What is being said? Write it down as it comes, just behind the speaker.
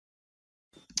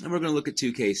And we're going to look at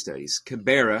two case studies: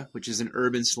 Kibera, which is an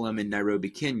urban slum in Nairobi,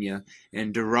 Kenya,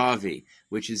 and Dharavi,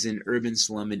 which is an urban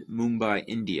slum in Mumbai,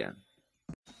 India.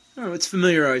 All right, let's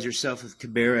familiarize yourself with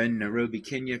Kibera in Nairobi,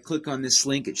 Kenya. Click on this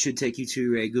link. It should take you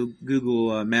to a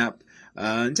Google map.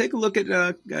 And take a look at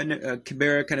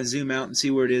Kibera, kind of zoom out and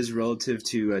see where it is relative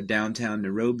to downtown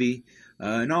Nairobi.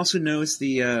 And also notice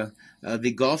the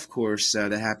golf course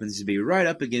that happens to be right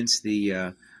up against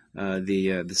the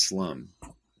slum.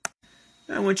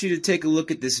 I want you to take a look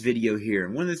at this video here.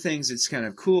 And one of the things that's kind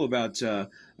of cool about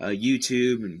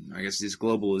YouTube and I guess this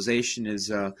globalization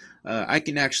is I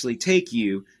can actually take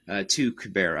you to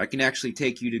Kibera. I can actually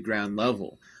take you to ground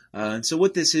level. And so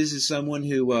what this is someone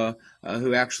who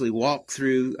actually walked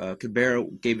through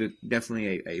Kibera, gave it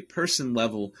definitely a person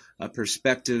level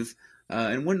perspective.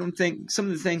 And some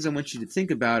of the things I want you to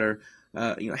think about are,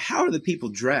 how are the people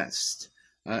dressed,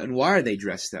 and why are they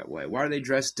dressed that way? Why are they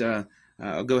dressed?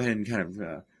 I'll go ahead and kind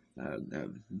of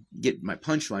get my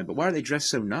punchline, but why are they dressed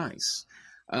so nice?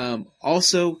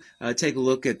 Also, take a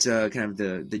look at kind of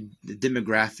the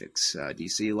demographics. Do you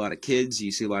see a lot of kids? Do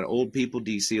you see a lot of old people?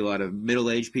 Do you see a lot of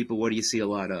middle-aged people? What do you see a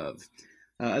lot of?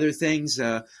 Other things,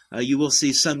 you will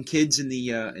see some kids in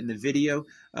the video.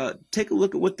 Take a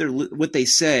look at what they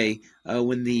say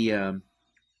when the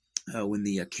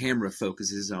camera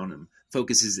focuses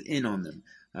in on them,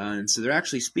 and so they're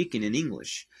actually speaking in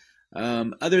English.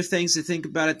 Other things to think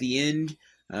about at the end,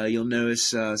 you'll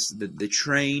notice the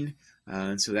train,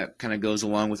 and so that kind of goes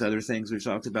along with other things we've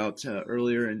talked about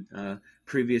earlier in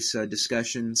previous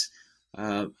discussions.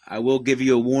 I will give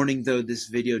you a warning, though. This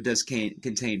video does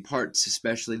contain parts,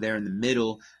 especially there in the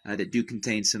middle, that do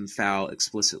contain some foul,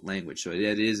 explicit language. So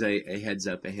that is a heads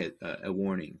up, a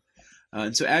warning.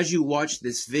 And so as you watch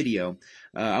this video,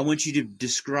 I want you to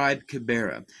describe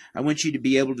Kibera. I want you to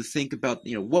be able to think about,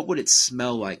 what would it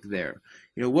smell like there?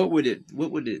 What would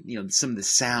it, some of the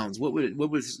sounds, what would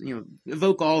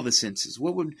evoke all the senses?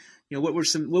 What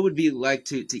would be like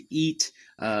to eat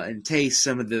and taste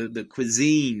some of the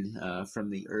cuisine from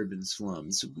the urban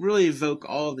slums? Really evoke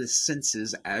all the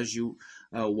senses as you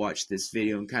watch this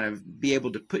video and kind of be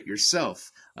able to put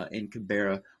yourself in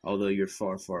Kibera, although you're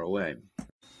far, far away.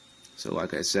 So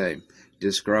like I say,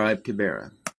 describe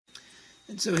Kibera.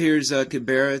 And so here's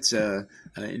Kibera. It's an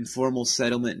informal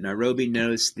settlement in Nairobi.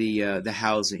 Notice the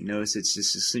housing. Notice it's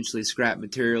just essentially scrap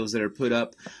materials that are put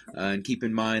up. And keep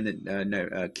in mind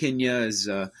that Kenya has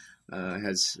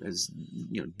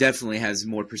definitely has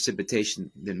more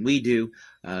precipitation than we do,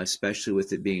 especially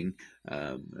with it being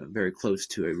very close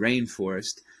to a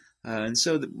rainforest. And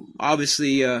so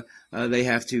obviously they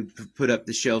have to put up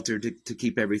the shelter to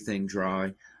keep everything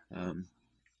dry.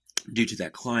 Due to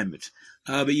that climate,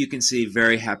 but you can see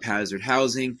very haphazard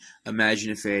housing.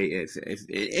 Imagine if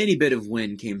any bit of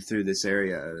wind came through this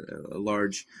area, a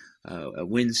large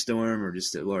windstorm or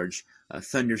just a large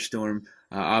thunderstorm.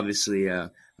 Obviously,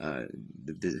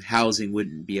 the housing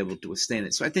wouldn't be able to withstand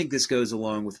it. So I think this goes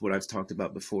along with what I've talked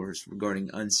about before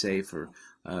regarding unsafe or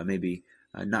maybe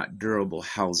not durable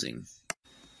housing.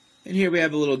 And here we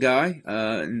have a little guy,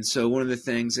 and so one of the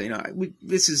things,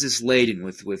 this is just laden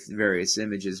with various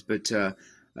images, but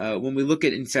when we look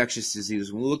at infectious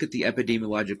disease, when we look at the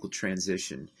epidemiological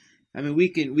transition, we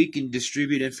can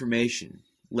distribute information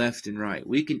left and right.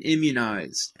 We can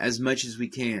immunize as much as we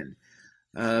can,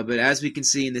 but as we can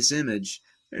see in this image,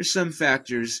 there's some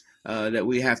factors that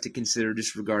we have to consider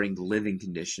just regarding the living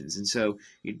conditions. And so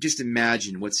you just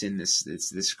imagine what's in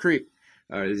this creek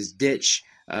or this ditch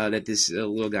that this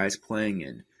little guy's playing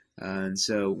in. And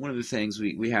so one of the things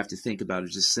we have to think about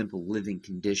is just simple living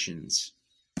conditions.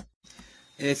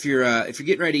 And if you're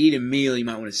getting ready to eat a meal, you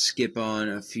might want to skip on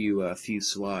a few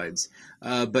slides.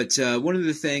 But one of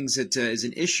the things that is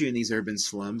an issue in these urban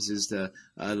slums is the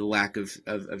lack of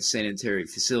sanitary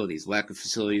facilities. Lack of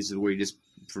facilities where you just,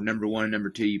 for number one and number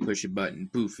two, you push a button,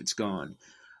 poof, it's gone.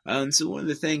 So one of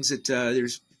the things that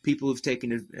there's people who've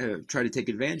tried to take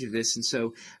advantage of this, and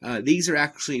so these are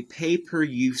actually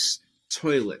pay-per-use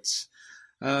toilets.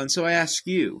 And so I ask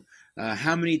you,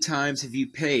 how many times have you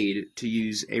paid to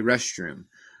use a restroom?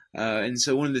 And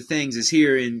so one of the things is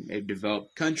here in a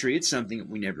developed country, it's something that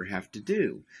we never have to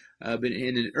do. But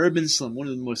in an urban slum, one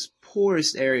of the most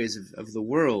poorest areas of the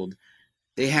world,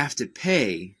 they have to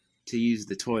pay to use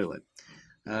the toilet.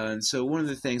 And so one of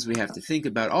the things we have to think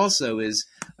about also is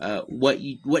what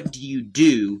do you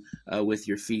do with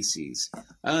your feces?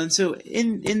 And so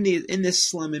in this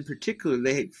slum in particular,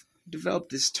 they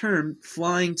developed this term,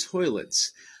 flying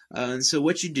toilets. And so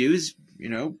what you do is,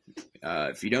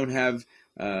 if you don't have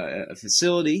a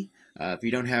facility, if you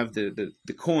don't have the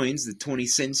coins, the 20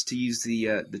 cents to use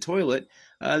the toilet,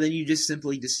 then you just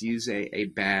simply just use a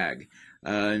bag.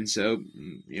 And so,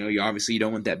 you obviously you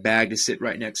don't want that bag to sit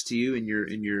right next to you in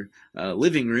your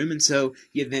living room, and so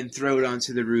you then throw it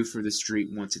onto the roof or the street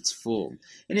once it's full.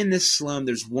 And in this slum,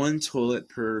 there's one toilet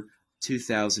per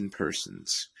 2,000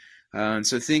 persons. And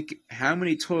so think, how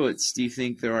many toilets do you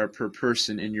think there are per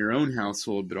person in your own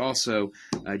household, but also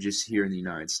just here in the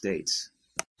United States?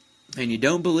 And you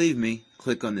don't believe me,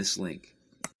 click on this link.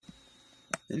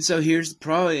 And so here's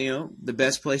probably, the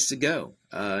best place to go.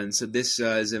 And so this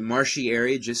is a marshy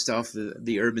area just off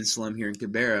the urban slum here in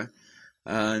Kibera.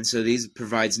 And so these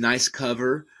provides nice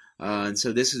cover. And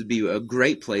so this would be a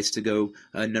great place to go,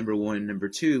 number one and number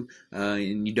two,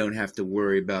 and you don't have to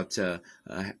worry about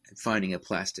finding a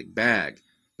plastic bag.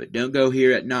 But don't go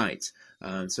here at night.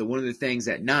 So one of the things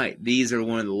at night, these are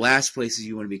one of the last places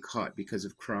you want to be caught because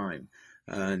of crime.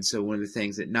 And so one of the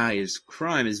things at night is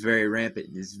crime is very rampant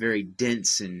and is very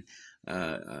dense and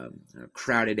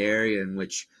crowded area in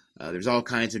which there's all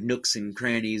kinds of nooks and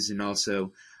crannies and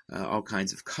also all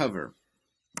kinds of cover.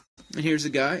 And here's a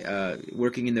guy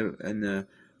working in the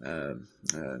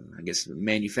I guess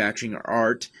manufacturing or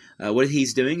art. What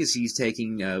he's doing is he's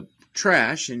taking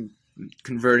trash and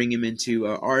converting him into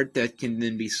art that can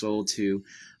then be sold to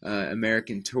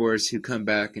American tourists who come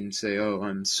back and say, "Oh,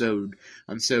 I'm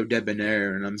so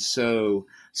debonair and I'm so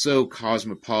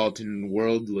cosmopolitan and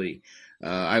worldly.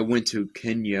 I went to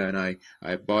Kenya and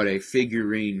I bought a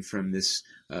figurine from this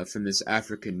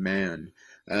African man."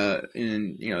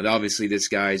 And obviously this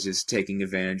guy is just taking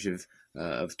advantage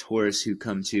of tourists who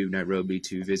come to Nairobi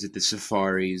to visit the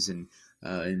safaris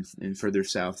and further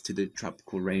south to the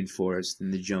tropical rainforest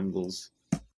and the jungles.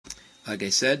 Like I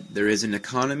said, there is an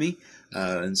economy,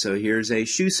 and so here's a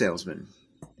shoe salesman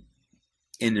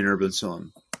in an urban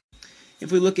slum.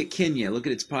 If we look at Kenya, look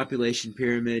at its population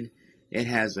pyramid, it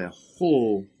has a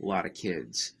whole lot of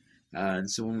kids. And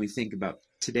so when we think about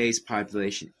today's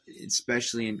population,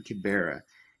 especially in Kibera,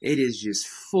 it is just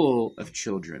full of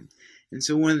children. And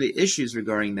so one of the issues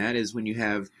regarding that is when you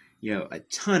have a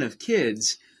ton of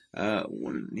kids,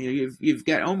 you've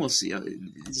got almost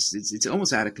it's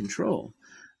almost out of control.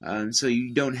 So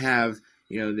you don't have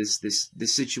this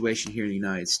situation here in the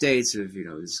United States of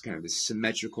this kind of this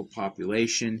symmetrical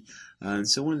population. And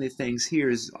so one of the things here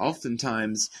is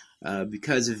oftentimes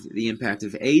because of the impact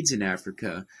of AIDS in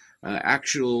Africa,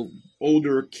 actual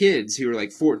older kids who are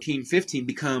like 14, 15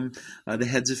 become the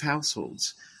heads of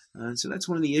households. So that's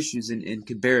one of the issues in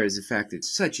Kibera is the fact that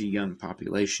it's such a young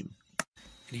population.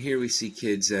 And here we see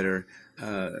kids that are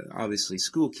obviously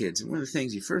school kids. And one of the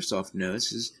things you first off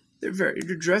notice is they're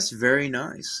dressed very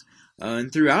nice.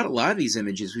 And throughout a lot of these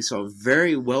images, we saw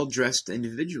very well-dressed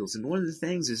individuals. And one of the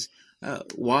things is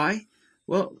why?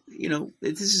 Well,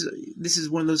 this is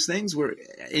one of those things where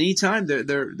anytime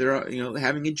they're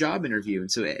having a job interview,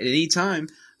 and so at any time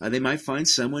they might find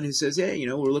someone who says, "Hey,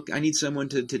 I need someone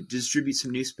to distribute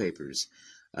some newspapers."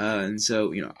 And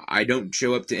so, I don't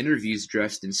show up to interviews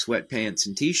dressed in sweatpants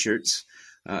and t-shirts.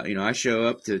 I show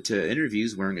up to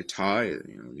interviews wearing a tie,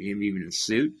 even a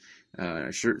suit.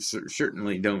 I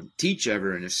certainly don't teach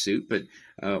ever in a suit, but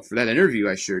for that interview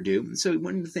I sure do. And so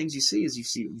one of the things you see is you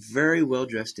see very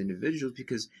well-dressed individuals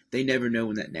because they never know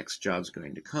when that next job's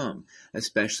going to come,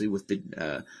 especially with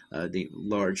the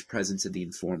large presence of the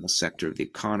informal sector of the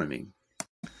economy.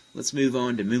 Let's move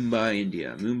on to Mumbai,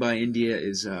 India. Mumbai, India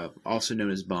is also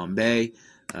known as Bombay,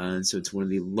 and so it's one of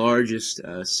the largest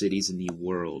cities in the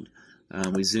world.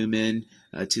 We zoom in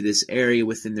to this area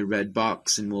within the red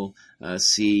box, and we'll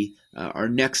see our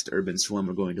next urban slum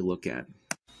we're going to look at.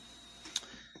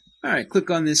 All right, click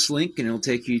on this link, and it'll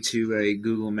take you to a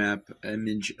Google Map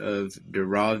image of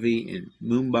Dharavi in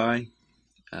Mumbai,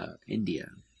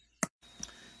 India.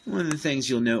 One of the things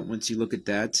you'll note once you look at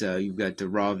that, you've got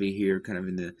Dharavi here kind of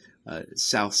in the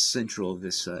south central of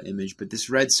this image, but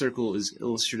this red circle is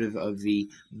illustrative of the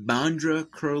Bandra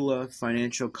Kurla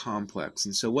financial complex.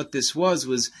 And so what this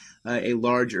was a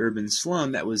large urban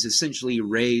slum that was essentially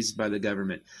raised by the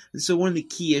government. And so one of the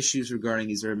key issues regarding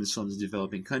these urban slums in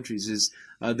developing countries is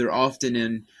they're often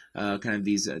in kind of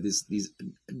these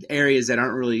areas that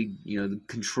aren't really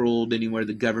controlled anywhere.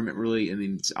 The government really,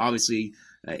 it's obviously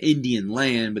Indian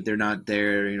land, but they're not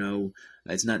there,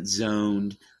 it's not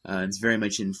zoned, it's very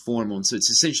much informal, and so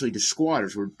it's essentially just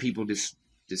squatters where people just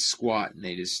squat and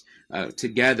they just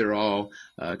together all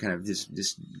kind of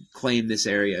just claim this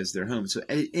area as their home. So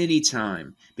at any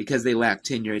time, because they lack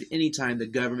tenure, at any time the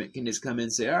government can just come in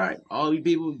and say, all right, all you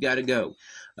people got to go.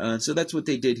 So that's what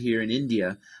they did here in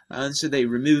India. And so they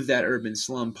removed that urban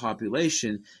slum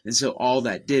population, and so all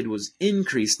that did was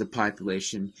increase the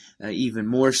population even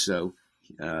more so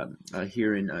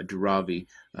here in Dharavi,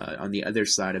 on the other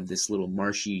side of this little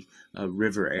marshy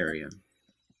river area.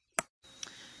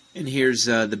 And here's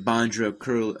the Bandra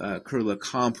Kurla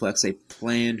complex, a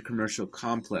planned commercial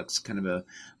complex. Kind of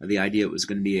the idea it was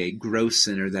going to be a growth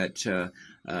center that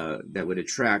that would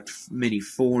attract many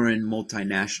foreign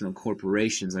multinational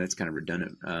corporations. And it's kind of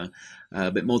redundant,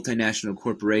 but multinational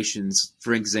corporations,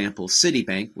 for example,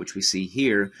 Citibank, which we see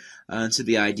here. So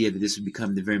the idea that this would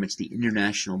become very much the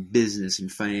international business and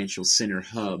financial center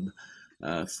hub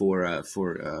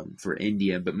for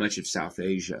India, but much of South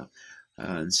Asia.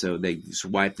 And so they just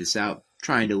wiped this out,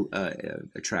 trying to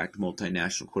attract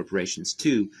multinational corporations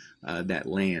to that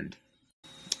land.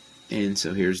 And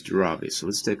so here's Dharavi. So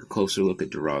let's take a closer look at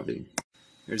Dharavi.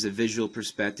 There's a visual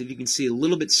perspective. You can see a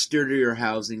little bit sturdier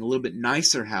housing, a little bit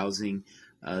nicer housing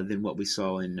than what we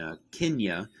saw in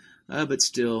Kenya, but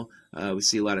still we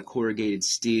see a lot of corrugated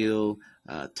steel,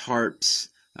 tarps,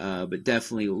 but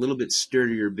definitely a little bit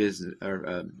sturdier business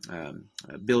or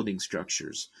building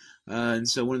structures. And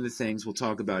so one of the things we'll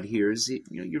talk about here is,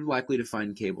 you're likely to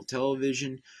find cable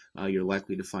television, you're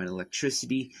likely to find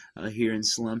electricity here in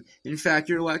slum. In fact,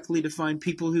 you're likely to find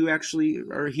people who actually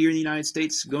are here in the United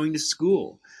States going to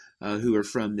school who are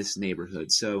from this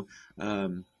neighborhood. So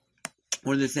one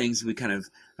of the things we kind of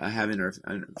have in our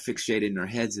fixated in our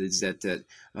heads is that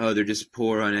they're just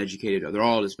poor, uneducated, or they're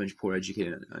all just a bunch of poor,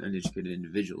 uneducated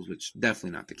individuals, which is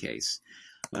definitely not the case.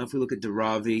 If we look at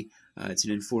Dharavi, it's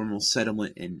an informal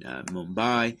settlement in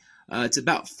Mumbai. It's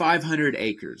about 500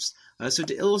 acres. So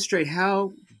to illustrate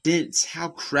how dense, how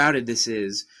crowded this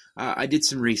is, I did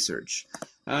some research.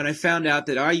 And I found out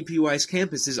that IUPUI's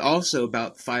campus is also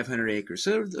about 500 acres.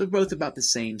 So they're both about the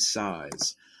same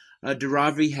size.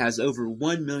 Dharavi has over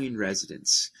 1 million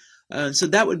residents. So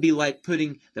that would be like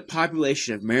putting the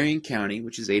population of Marion County,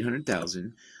 which is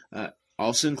 800,000,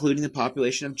 also including the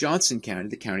population of Johnson County,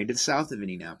 the county to the south of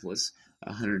Indianapolis,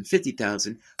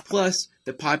 150,000, plus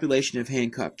the population of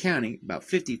Hancock County, about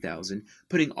 50,000,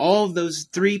 putting all of those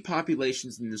three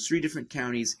populations in those three different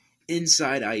counties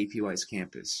inside IUPUI's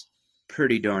campus.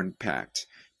 Pretty darn packed,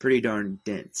 pretty darn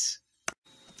dense.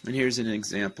 And here's an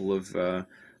example of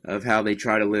how they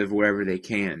try to live wherever they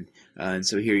can. And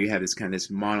so here you have this kind of this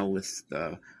monolith,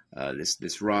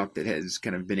 this rock that has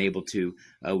kind of been able to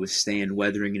withstand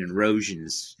weathering and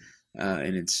erosions,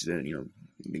 and it's you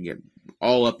get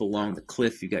all up along the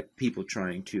cliff. You got people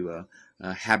trying to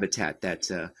habitat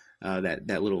that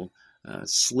little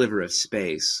sliver of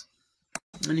space.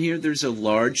 And here there's a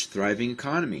large, thriving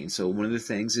economy. And so one of the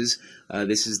things is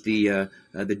this is the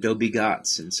Dhobi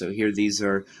Ghats. And so here these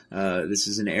are this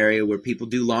is an area where people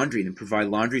do laundry and provide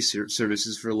laundry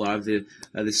services for a lot of the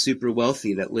super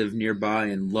wealthy that live nearby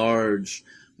in large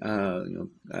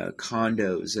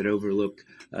condos that overlook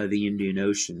the Indian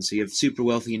Ocean. So you have super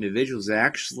wealthy individuals that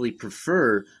actually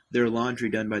prefer their laundry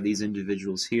done by these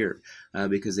individuals here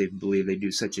because they believe they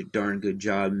do such a darn good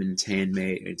job and it's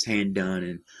handmade, it's hand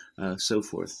done, and so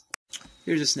forth.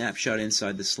 Here's a snapshot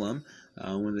inside the slum.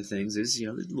 One of the things is,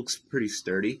 it looks pretty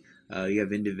sturdy. You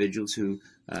have individuals who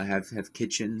have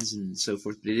kitchens and so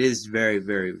forth. But it is very,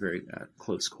 very, very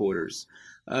close quarters.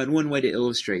 And one way to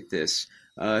illustrate this,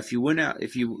 if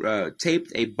you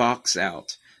taped a box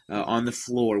out on the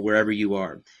floor wherever you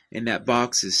are, and that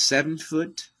box is 7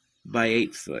 foot by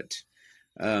 8 foot,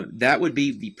 that would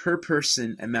be the per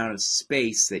person amount of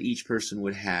space that each person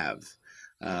would have.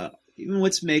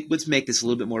 Let's make this a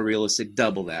little bit more realistic.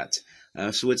 Double that.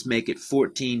 So let's make it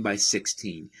 14 by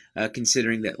 16.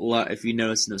 Considering that if you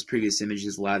notice in those previous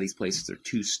images, a lot of these places are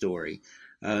 2-story.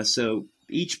 So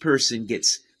each person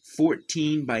gets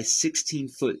 14 by 16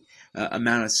 foot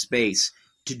amount of space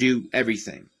to do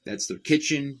everything. That's their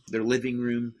kitchen, their living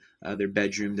room, their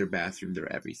bedroom, their bathroom,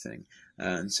 their everything.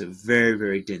 And so very,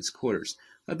 very dense quarters.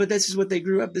 But this is what they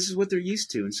grew up. This is what they're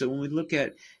used to. And so when we look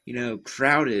at,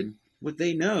 crowded, what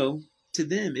they know to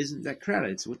them isn't that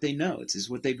crowded. It's what they know. It's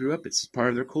what they grew up. It's part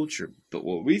of their culture. But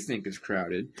what we think is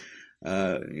crowded,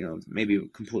 maybe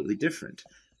completely different.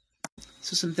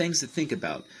 So some things to think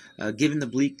about. Given the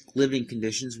bleak living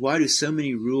conditions, why do so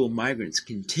many rural migrants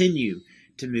continue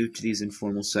to move to these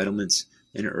informal settlements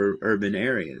in urban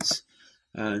areas?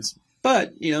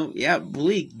 But,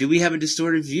 bleak. Do we have a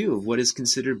distorted view of what is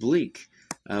considered bleak?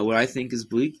 What I think is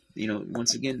bleak,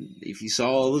 once again, if you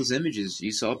saw all those images,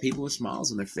 you saw people with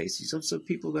smiles on their faces. You saw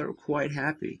people that were quite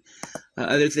happy.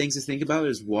 Other things to think about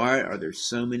is, why are there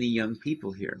so many young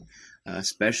people here,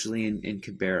 especially in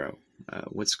Kibera?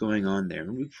 What's going on there?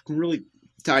 And we can really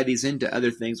tie these into other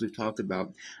things we've talked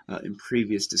about in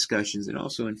previous discussions and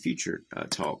also in future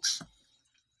talks.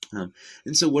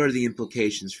 And so what are the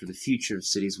implications for the future of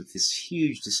cities with this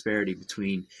huge disparity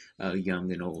between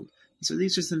young and old? So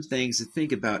these are some things to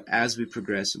think about as we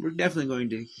progress. We're definitely going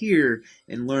to hear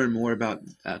and learn more about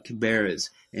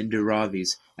Kiberas and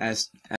Dharavis as